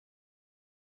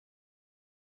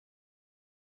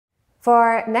For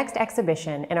our next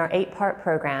exhibition in our 8-part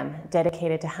program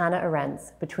dedicated to Hannah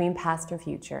Arendt's Between Past and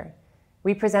Future,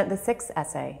 we present the 6th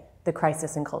essay, The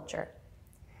Crisis in Culture.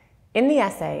 In the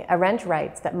essay, Arendt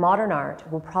writes that modern art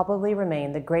will probably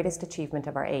remain the greatest achievement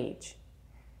of our age.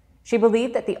 She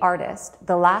believed that the artist,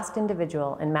 the last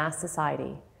individual in mass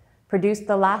society, produced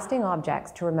the lasting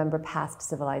objects to remember past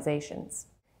civilizations.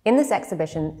 In this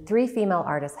exhibition, 3 female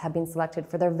artists have been selected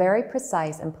for their very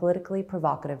precise and politically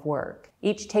provocative work,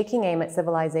 each taking aim at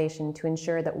civilization to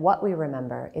ensure that what we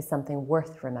remember is something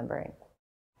worth remembering.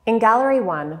 In Gallery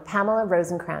 1, Pamela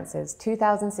ROSENKRANZ's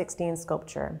 2016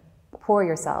 sculpture, Pour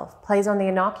Yourself, plays on the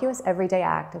innocuous everyday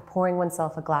act of pouring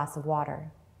oneself a glass of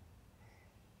water.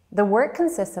 The work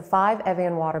consists of 5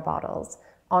 Evian water bottles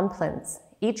on plinths,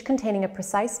 each containing a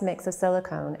precise mix of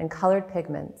silicone and colored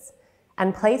pigments,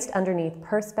 and placed underneath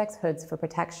perspex hoods for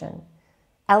protection,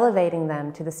 elevating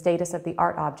them to the status of the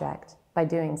art object by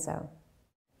doing so.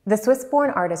 The Swiss-born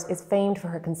artist is famed for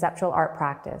her conceptual art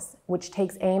practice, which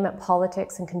takes aim at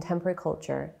politics and contemporary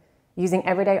culture, using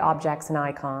everyday objects and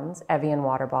icons, Evian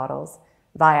water bottles,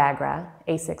 Viagra,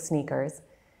 Asics sneakers,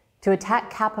 to attack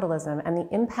capitalism and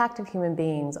the impact of human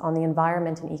beings on the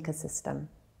environment and ecosystem.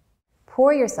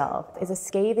 Pour Yourself is a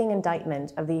scathing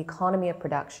indictment of the economy of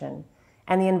production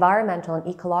and the environmental and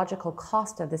ecological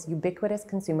cost of this ubiquitous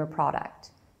consumer product,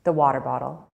 the water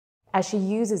bottle, as she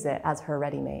uses it as her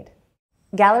ready-made.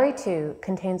 Gallery 2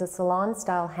 contains a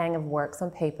salon-style hang of works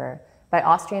on paper by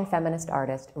Austrian feminist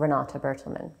artist Renate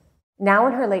BERTLMANN. Now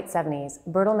in her late 70s,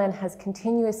 BERTLMANN has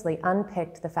continuously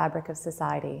unpicked the fabric of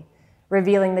society,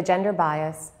 revealing the gender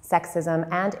bias,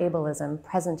 sexism, and ableism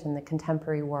present in the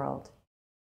contemporary world.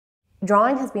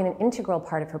 Drawing has been an integral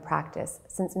part of her practice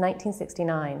since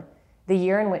 1969, the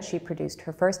year in which she produced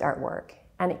her first artwork,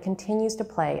 and it continues to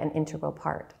play an integral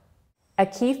part. A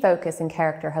key focus and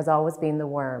character has always been the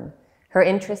worm. Her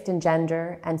interest in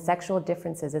gender and sexual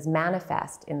differences is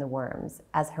manifest in the worms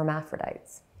as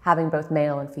hermaphrodites, having both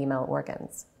male and female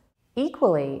organs.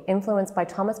 Equally influenced by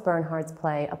Thomas Bernhard's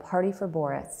play A Party for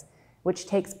Boris, which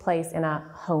takes place in a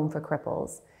home for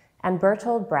cripples, and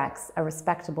Bertolt Brecht's A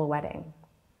Respectable Wedding.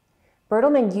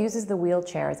 BERTLMANN uses the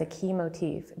wheelchair as a key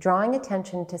motif, drawing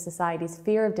attention to society's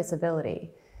fear of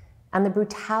disability and the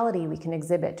brutality we can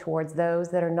exhibit towards those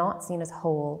that are not seen as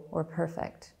whole or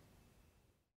perfect.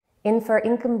 In For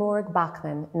Ingeborg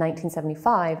Bachmann,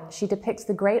 1975, she depicts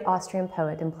the great Austrian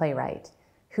poet and playwright,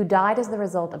 who died as the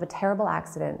result of a terrible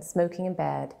accident smoking in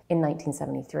bed in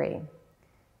 1973.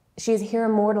 She is here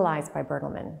immortalized by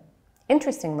BERTLMANN.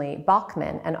 Interestingly,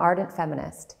 Bachmann, an ardent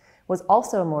feminist, was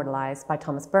also immortalized by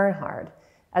Thomas Bernhard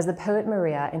as the poet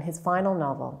Maria in his final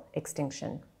novel,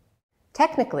 Extinction.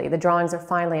 Technically, the drawings are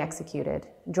finely executed,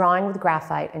 drawing with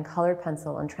graphite and colored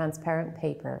pencil on transparent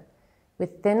paper,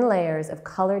 with thin layers of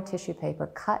colored tissue paper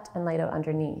cut and laid out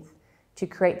underneath to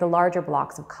create the larger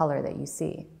blocks of color that you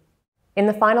see. In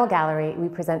the final gallery, we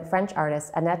present French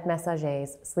artist Annette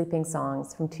MESSAGER's Sleeping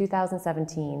Songs from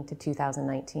 2017 to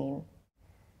 2019.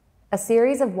 A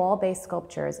series of wall-based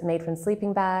sculptures made from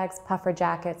sleeping bags, puffer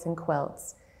jackets, and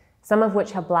quilts, some of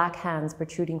which have black hands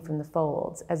protruding from the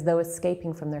folds as though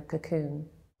escaping from their cocoon.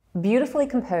 Beautifully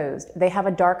composed, they have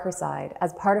a darker side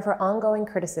as part of her ongoing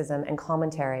criticism and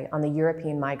commentary on the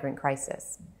European migrant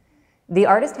crisis. The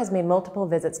artist has made multiple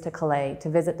visits to Calais to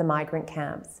visit the migrant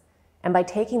camps, and by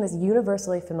taking this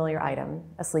universally familiar item,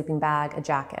 a sleeping bag, a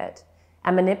jacket,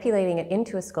 and manipulating it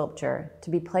into a sculpture to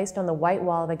be placed on the white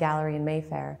wall of a gallery in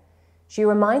Mayfair, she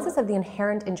reminds us of the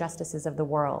inherent injustices of the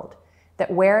world,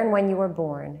 that where and when you were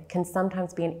born can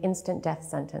sometimes be an instant death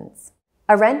sentence.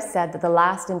 Arendt said that the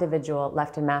last individual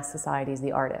left in mass society is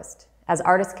the artist, as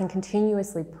artists can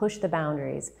continuously push the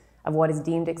boundaries of what is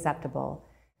deemed acceptable.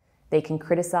 They can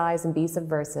criticize and be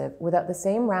subversive without the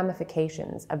same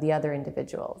ramifications of the other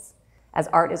individuals, as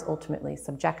art is ultimately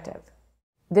subjective.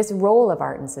 This role of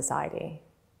art in society,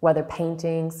 whether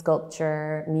painting,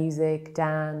 sculpture, music,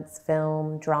 dance,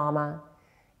 film, drama,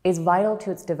 is vital to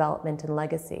its development and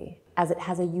legacy, as it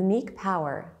has a unique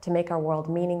power to make our world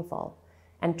meaningful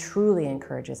and truly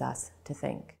encourages us to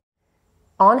think.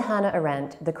 On Hannah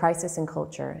Arendt, The Crisis in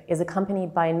Culture, is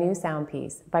accompanied by a new sound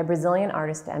piece by Brazilian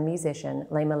artist and musician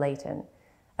Lema Leighton,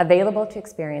 available to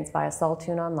experience via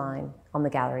Saltoun online on the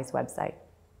gallery's website.